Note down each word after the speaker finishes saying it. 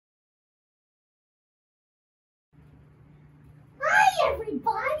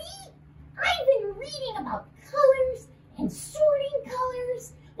everybody! I've been reading about colors and sorting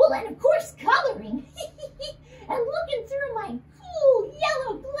colors. Well, and of course coloring. And looking through my cool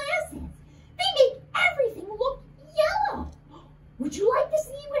yellow glasses. They make everything look yellow. Would you like to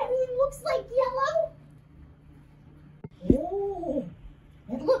see what everything looks like yellow? Oh,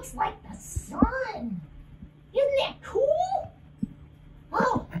 it looks like the sun. Isn't that cool?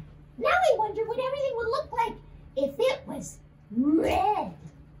 Oh, now I wonder what everything would look like if it was red.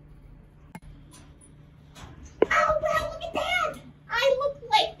 Oh, wow, look at that. I look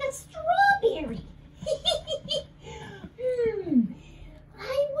like the strawberry.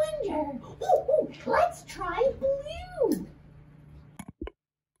 I wonder. Ooh, let's try blue.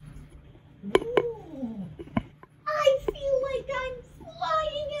 Ooh, I feel like I'm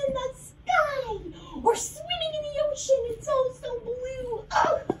flying in the sky or swimming in the ocean. It's all so blue.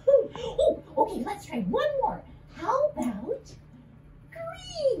 Oh, okay, let's try one more. How about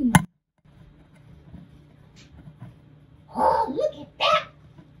green? Oh, look at that.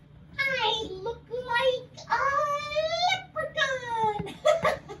 I look like a leprechaun.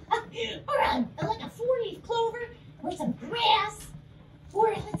 Or like a 4-leaf clover or some grass.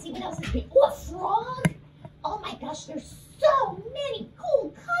 Or let's see what else is green. Oh, a frog. Oh my gosh, there's so many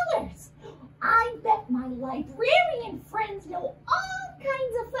cool colors. I bet my librarian friends know all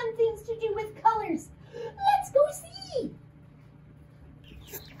kinds of fun things to do with colors. Let's go see.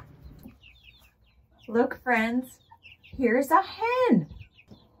 Look, friends, here's a hen,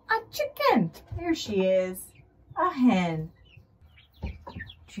 a chicken. There she is, a hen.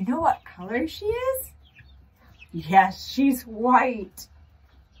 Do you know what color she is? Yes, she's white.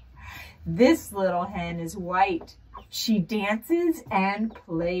 This little hen is white. She dances and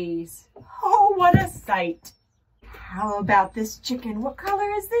plays. Oh, what a sight. How about this chicken? What color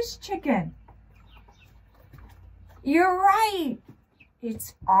is this chicken? You're right.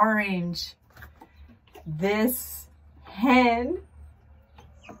 It's orange. This hen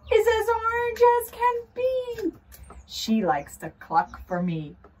is as orange as can be. She likes to cluck for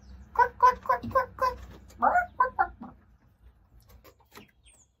me. Cluck, cluck, cluck, cluck, cluck.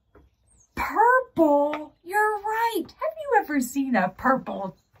 Purple, you're right. Have you ever seen a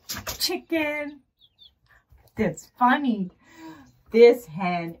purple chicken? That's funny. This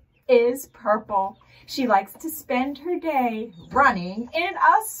hen is purple. She likes to spend her day running in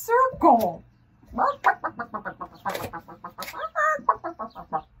a circle.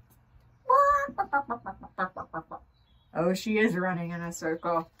 Oh, she is running in a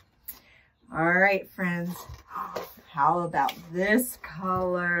circle. All right, friends. How about this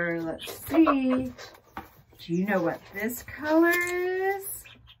color? Let's see. Do you know what this color is?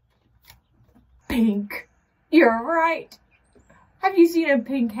 Pink. You're right. Have you seen a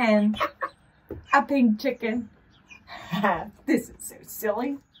pink hen? A pink chicken? This is so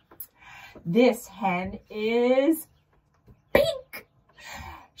silly. This hen is pink.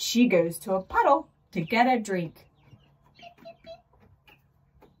 She goes to a puddle to get a drink.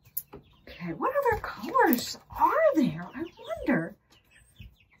 Okay, what other colors are there? I wonder.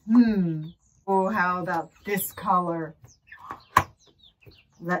 Oh, how about this color?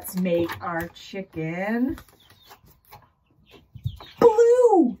 Let's make our chicken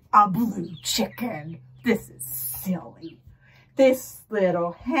blue. A blue chicken. This is silly. This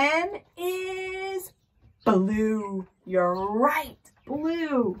little hen is blue. You're right,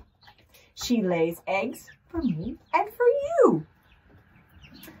 blue. She lays eggs for me and for you.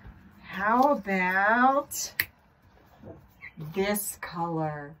 How about this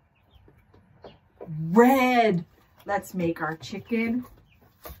color? Red. Let's make our chicken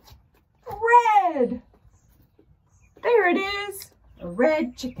red. There it is, a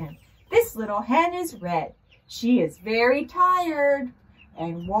red chicken. This little hen is red. She is very tired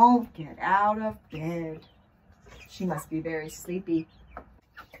and won't get out of bed. She must be very sleepy.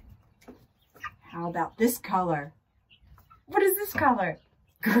 How about this color? What is this color?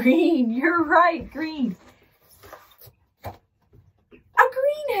 Green. You're right, green. A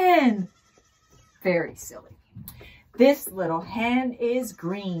green hen. Very silly. This little hen is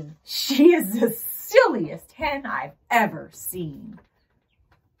green. She is the silliest hen I've ever seen.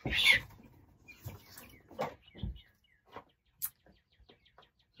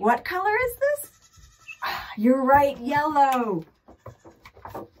 What color is this? You're right, yellow.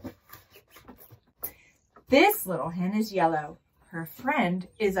 This little hen is yellow. Her friend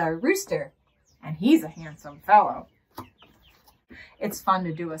is a rooster, and he's a handsome fellow. It's fun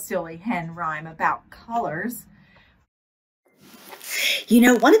to do a silly hen rhyme about colors. You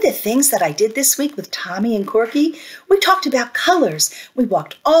know, one of the things that I did this week with Tommy and Corky, we talked about colors. We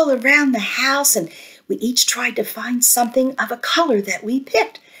walked all around the house and we each tried to find something of a color that we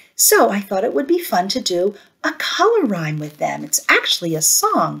picked. So I thought it would be fun to do a color rhyme with them. It's actually a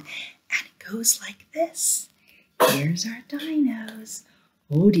song, and it goes like this. Here's our dinos.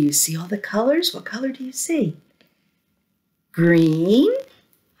 Oh, do you see all the colors? What color do you see? Green.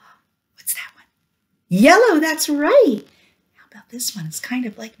 What's that one? Yellow, that's right. How about this one? It's kind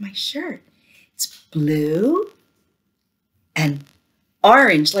of like my shirt. It's blue and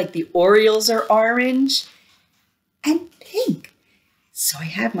orange, like the Orioles are orange, and pink. So I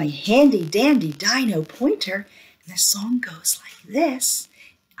have my handy dandy dino pointer, and the song goes like this.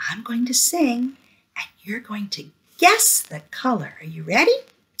 I'm going to sing, and you're going to guess the color. Are you ready?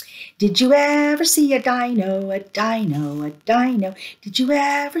 Did you ever see a dino, a dino, a dino? Did you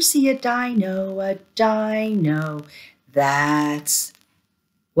ever see a dino, a dino? That's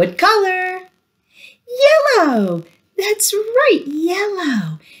what color? Yellow. That's right,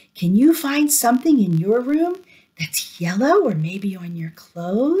 yellow. Can you find something in your room that's yellow or maybe on your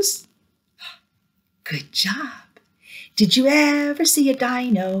clothes? Good job. Did you ever see a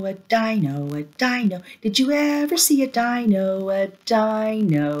dino, a dino, a dino? Did you ever see a dino, a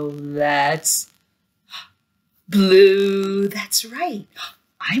dino? That's blue. That's right.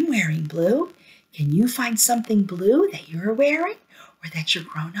 I'm wearing blue. Can you find something blue that you're wearing or that your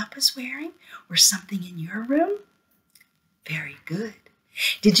grown-up is wearing or something in your room? Very good.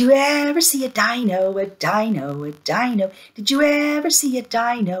 Did you ever see a dino, a dino, a dino? Did you ever see a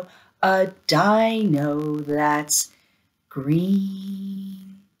dino, a dino? That's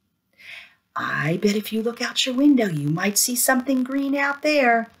green. I bet if you look out your window, you might see something green out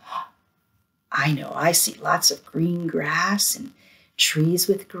there. I know, I see lots of green grass and trees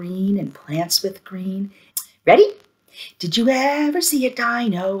with green and plants with green. Ready? Did you ever see a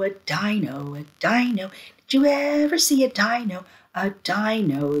dino, a dino, a dino? Did you ever see a dino, a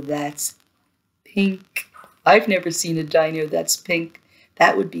dino that's pink? I've never seen a dino that's pink.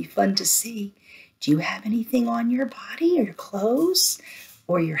 That would be fun to see. Do you have anything on your body or your clothes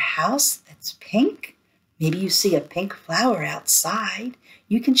or your house that's pink? Maybe you see a pink flower outside.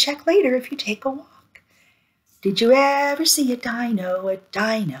 You can check later if you take a walk. Did you ever see a dino, a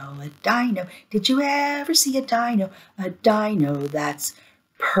dino, a dino? Did you ever see a dino that's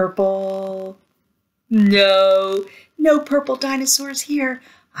purple? No, no purple dinosaurs here.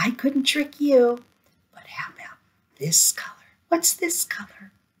 I couldn't trick you. But how about this color? What's this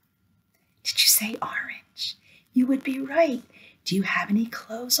color? Did you say orange? You would be right. Do you have any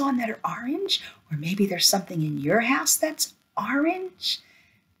clothes on that are orange? Or maybe there's something in your house that's orange?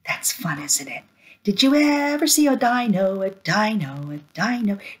 That's fun, isn't it? Did you ever see a dino, a dino, a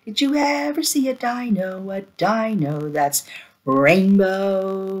dino? Did you ever see a dino that's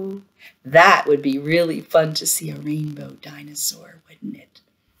rainbow? That would be really fun to see a rainbow dinosaur, wouldn't it?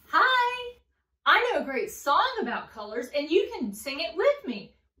 Hi! I know a great song about colors, and you can sing it with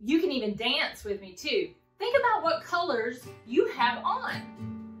me. You can even dance with me too. Think about what colors you have on.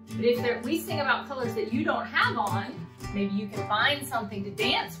 But if we sing about colors that you don't have on, maybe you can find something to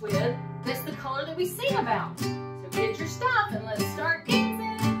dance with that's the color that we sing about. So get your stuff and let's start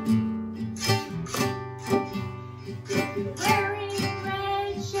dancing. If you're wearing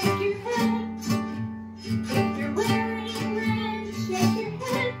red, shake your head. If you're wearing red, shake your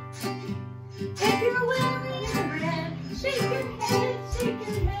head. If you're wearing red, shake your head, shake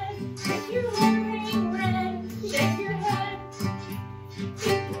your head. If you're wearing red, shake your head.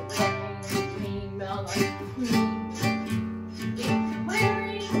 If you're wearing green, bow like a queen. If you're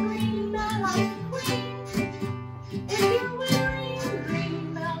wearing green, bow like a queen. If you're wearing green,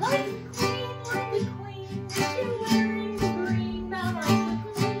 bow like a queen, like a queen. If you're wearing green, bow like a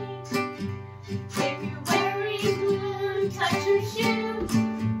queen. If you're wearing blue, touch your shoe.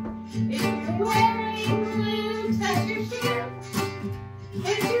 If you're wearing blue, touch your shoe.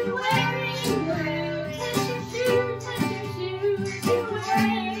 If you're wearing blue, touch your shoe, touch your shoe. If you're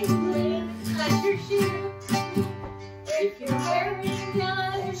wearing blue, touch your shoe. If you're wearing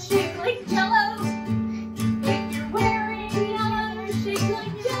yellow, shake like Jello. If you're wearing yellow, shake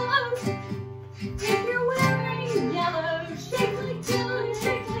like Jello. If you're wearing yellow, shake like Jello,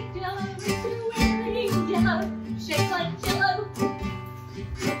 shake like Jello. If you're wearing yellow, shake like Jello.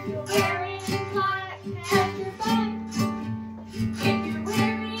 If you're wearing black, pat your back. If you're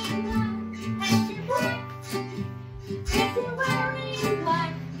wearing black, pat your back. If you're wearing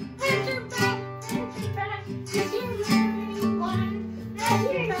black, pat your back, pat your back. If you're wearing black, pat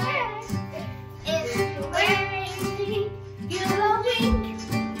your back. If you're wearing pink, give a wink.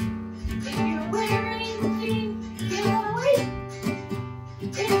 If you're wearing pink, give a wink.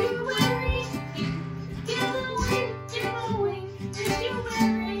 If you're wearing pink, give a wink, give a wink. If you're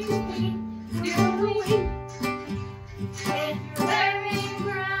wearing pink,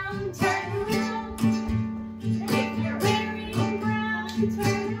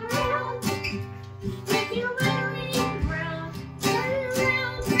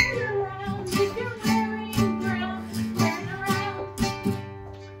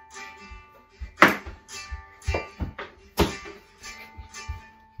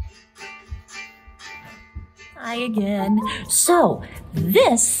 again. So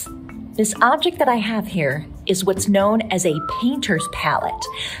this object that I have here is what's known as a painter's palette.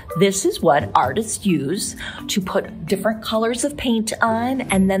 This is what artists use to put different colors of paint on,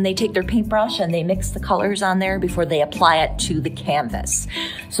 and then they take their paintbrush and they mix the colors on there before they apply it to the canvas.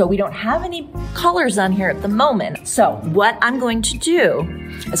 So we don't have any colors on here at the moment. So what I'm going to do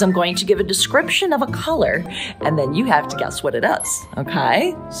is I'm going to give a description of a color, and then you have to guess what it is,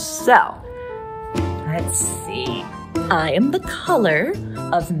 okay? So, let's see. I am the color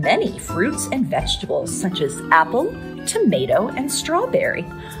of many fruits and vegetables, such as apple, tomato, and strawberry.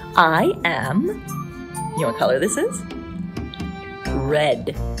 I am, you know what color this is?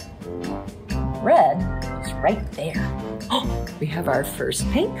 Red. Red is right there. Oh, we have our first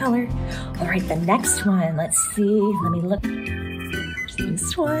paint color. All right, the next one, let's see, let me look.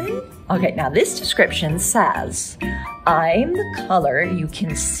 This one. Okay, now this description says, I'm the color you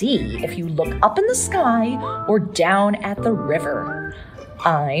can see if you look up in the sky or down at the river.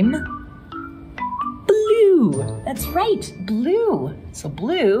 I'm blue. That's right, blue. So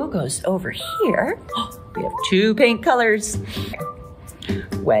blue goes over here. We have two paint colors.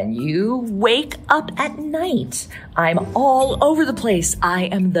 When you wake up at night, I'm all over the place. I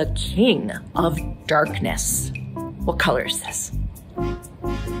am the king of darkness. What color is this?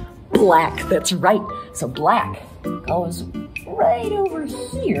 Black, that's right. So black goes right over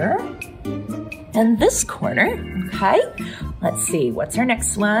here in this corner, okay? Let's see, what's our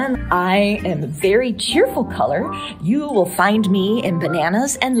next one? I am a very cheerful color. You will find me in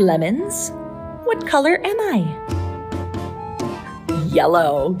bananas and lemons. What color am I?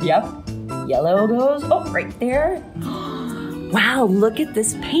 Yellow, yep. Yellow goes, oh, right there. Wow, look at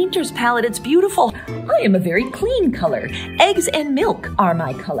this painter's palette, it's beautiful. I am a very clean color. Eggs and milk are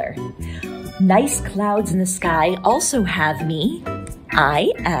my color. Nice clouds in the sky also have me.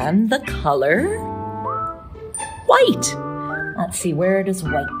 I am the color white. Let's see, where does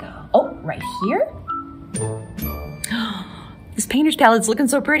white go? Oh, right here. This painter's palette's looking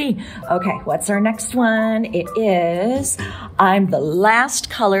so pretty. Okay, what's our next one? It is, I'm the last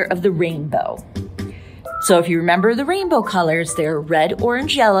color of the rainbow. So if you remember the rainbow colors, they're red,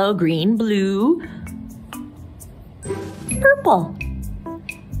 orange, yellow, green, blue, purple.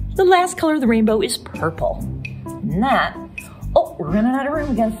 The last color of the rainbow is purple. And that, oh, we're running out of room.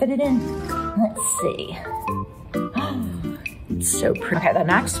 We gotta fit it in. Let's see. It's so pretty. Okay, the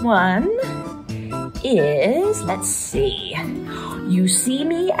next one is, let's see. You see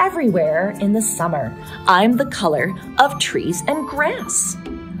me everywhere in the summer. I'm the color of trees and grass.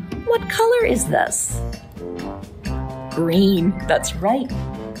 What color is this? Green, that's right.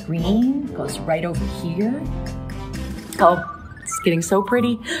 Green goes right over here. Oh, it's getting so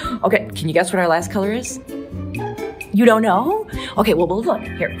pretty. Okay, can you guess what our last color is? You don't know? Okay, well, we'll look.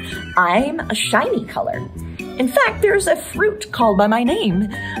 Here, I'm a shiny color. In fact, there's a fruit called by my name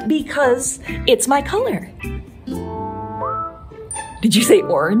because it's my color. Did you say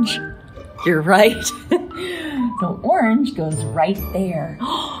orange? You're right. So orange goes right there.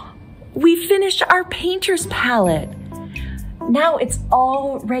 We finished our painter's palette. Now it's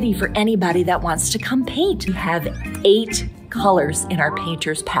all ready for anybody that wants to come paint. We have 8 colors in our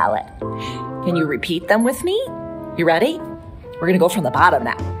painter's palette. Can you repeat them with me? You ready? We're gonna go from the bottom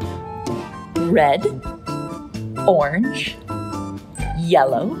now. Red, orange,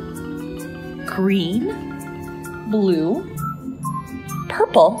 yellow, green, blue,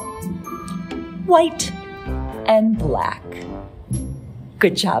 purple, white, and black.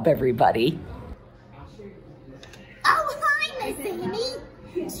 Good job, everybody. Oh, hi, Miss Amy.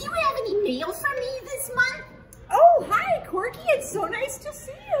 Do you have any mail for me this month? Oh, hi, Corky. It's so nice to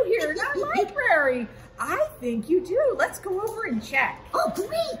see you here in our library. I think you do. Let's go over and check. Oh,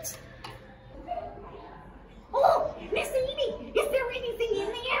 great. Oh, Miss Amy, is there anything in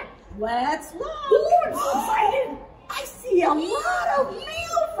there? Let's look. Oh, I'm so excited. I see a lot of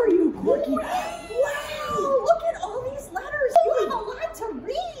mail for you, Corky. Wow, look at all these letters. You have a lot to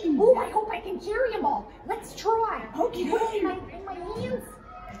read. Oh, I hope I can carry them all. Let's try. Okay. Put it in my hands.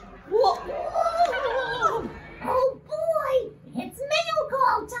 Whoa. Oh boy, it's mail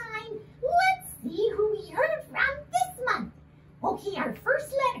call time. Let's see who we heard from this month. Okay, our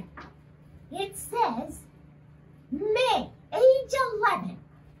first letter. It says May, age 11.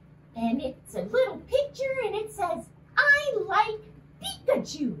 And it's a little picture and it says, I like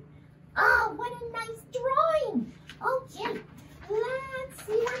Pikachu. Oh, what a nice drawing. Okay, let's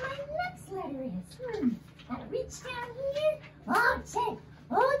see where my next letter is. Gotta reach down here. Okay,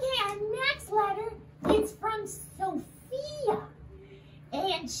 our next letter is from Sophia.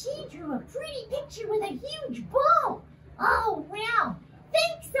 And she drew a pretty picture with a huge ball. Oh, wow.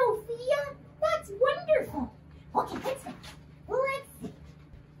 Thanks, Sophia. That's wonderful.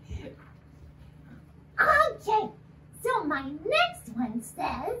 my next one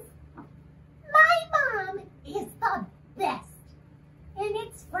says, my mom is the best. And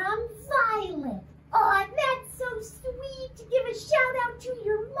it's from Violet. Oh, that's so sweet to give a shout out to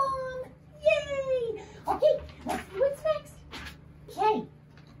your mom. Yay! Okay, let's see what's next. Okay.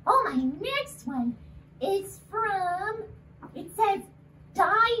 Oh, my next one is from, it says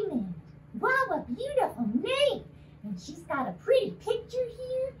Diamond. Wow, a beautiful name. And she's got a pretty picture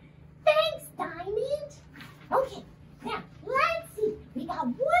here. Thanks, Diamond. Okay, now let's see. We got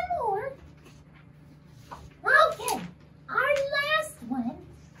one more. Okay, our last one.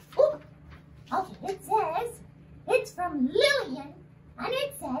 Ooh, okay, it says, it's from Lillian, and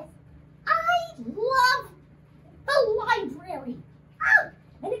it says, I love the library. Oh,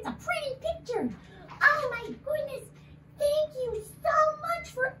 and it's a pretty picture. Oh my goodness. Thank you so much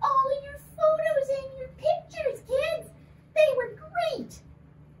for all of your photos and your pictures, kids. They were great.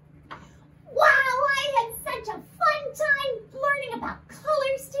 Wow, I had such a fun time learning about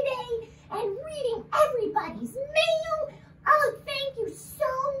colors today and reading everybody's mail. Oh, thank you so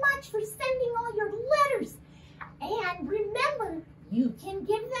much for sending all your letters. And remember, you can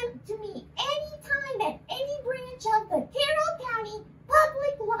give them to me anytime at any branch of